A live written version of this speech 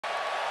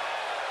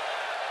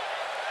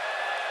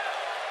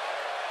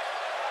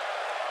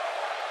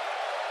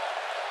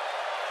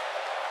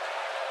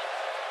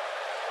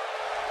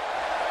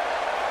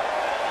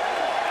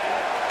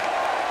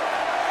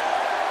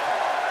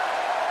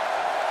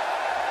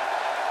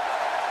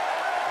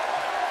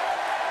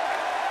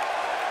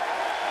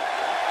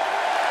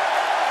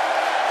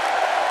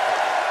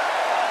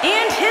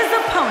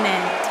his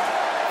opponent,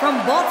 from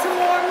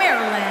Baltimore,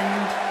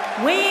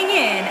 Maryland, weighing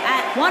in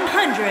at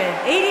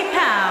 180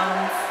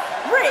 pounds,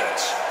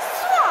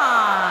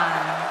 Swann.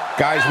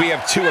 Guys, we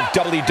have two of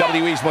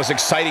WWE's most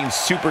exciting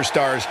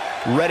superstars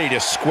ready to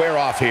square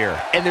off here.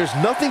 And there's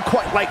nothing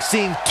quite like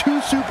seeing two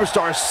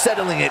superstars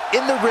settling it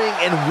in the ring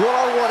in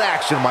one-on-one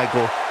action,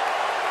 Michael.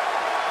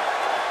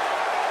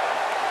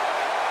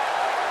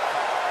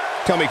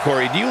 Tell me,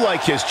 Corey, do you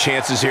like his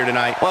chances here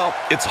tonight? Well,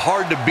 it's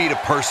hard to beat a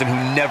person who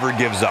never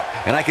gives up.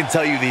 And I can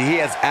tell you that he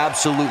has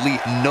absolutely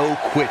no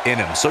quit in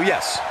him. So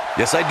yes,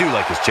 I do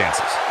like his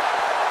chances.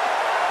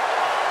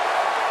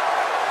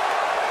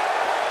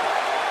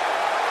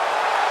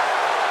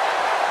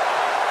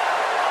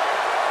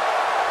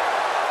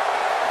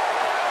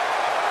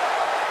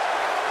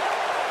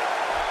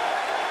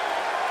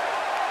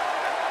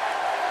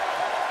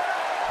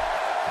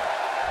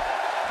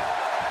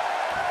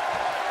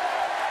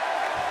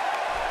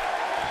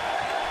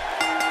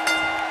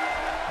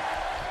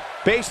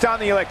 Based on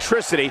the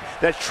electricity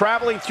that's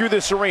traveling through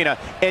this arena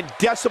and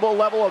decibel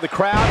level of the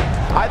crowd,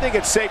 I think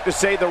it's safe to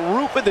say the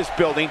roof of this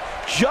building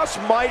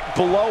just might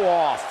blow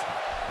off.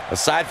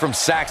 Aside from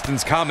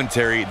Saxton's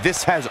commentary,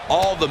 this has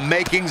all the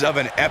makings of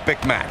an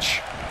epic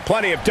match.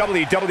 Plenty of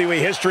WWE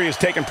history has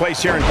taken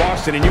place here in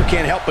Boston, and you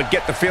can't help but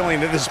get the feeling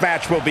that this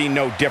match will be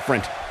no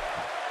different.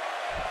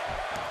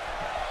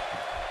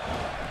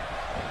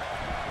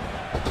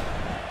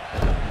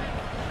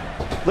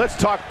 Let's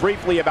talk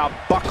briefly about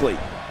Buckley.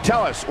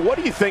 Tell us, what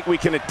do you think we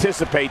can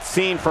anticipate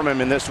seeing from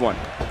him in this one?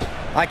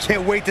 I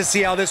can't wait to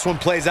see how this one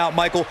plays out,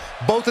 Michael.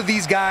 Both of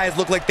these guys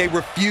look like they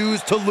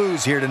refuse to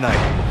lose here tonight.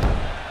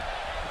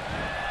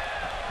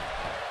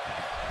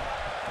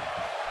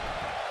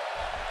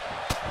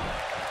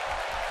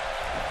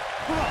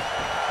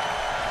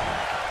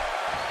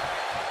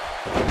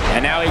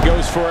 And now he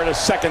goes for it a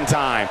second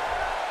time.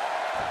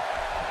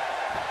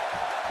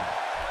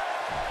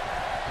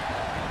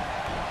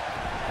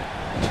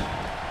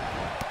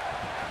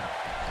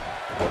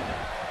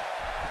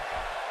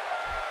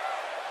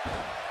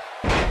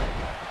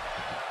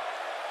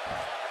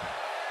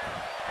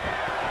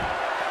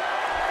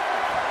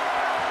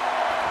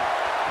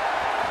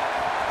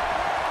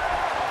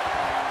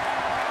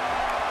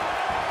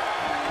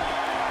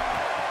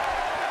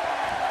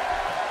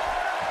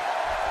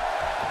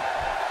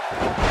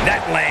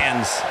 That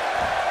lands.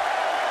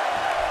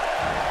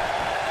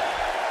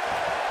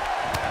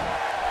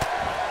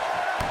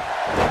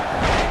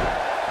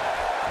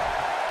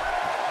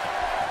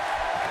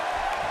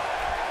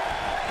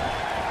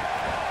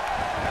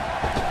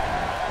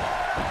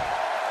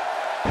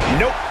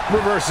 Nope,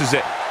 reverses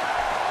it.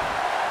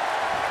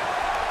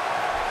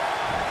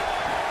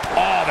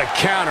 Oh, the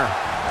counter.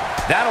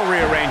 That'll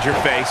rearrange your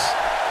face.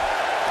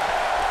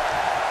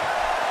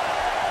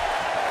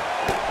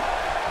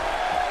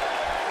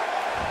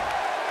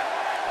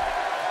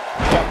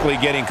 Buckley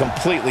getting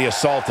completely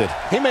assaulted.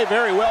 He may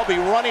very well be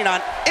running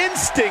on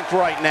instinct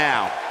right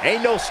now.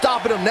 Ain't no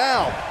stopping him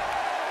now.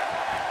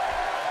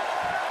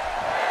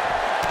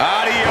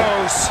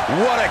 Adios.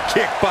 What a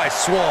kick by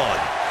Swann.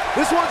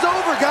 This one's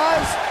over,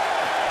 guys.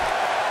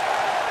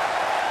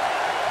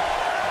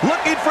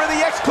 Looking for the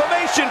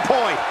exclamation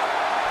point.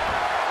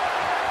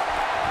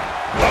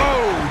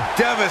 Oh,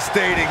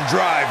 devastating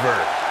driver.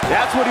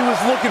 That's what he was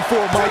looking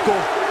for, Michael.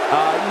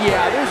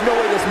 Yeah, there's no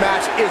way this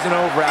match isn't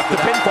over after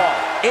The pinfall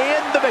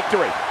and the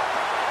victory.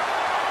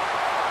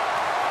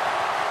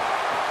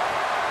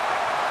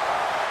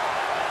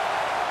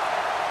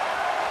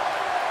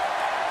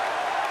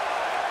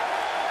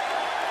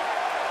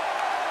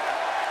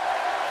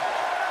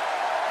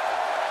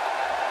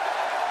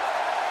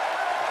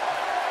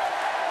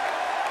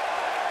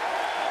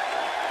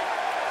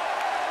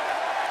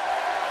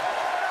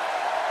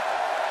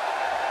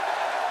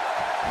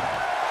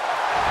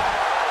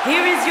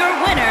 Here is your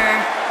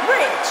winner,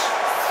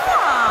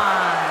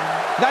 Swann.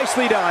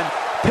 Nicely done,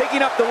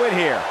 picking up the win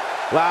here.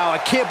 Wow, I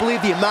can't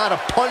believe the amount of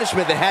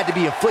punishment that had to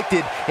be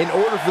inflicted in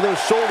order for those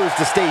shoulders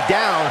to stay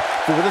down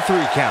for the 3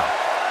 count.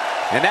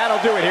 And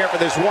that'll do it here for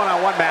this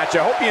one-on-one match.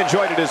 I hope you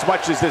enjoyed it as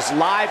much as this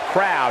live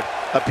crowd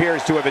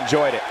appears to have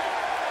enjoyed it.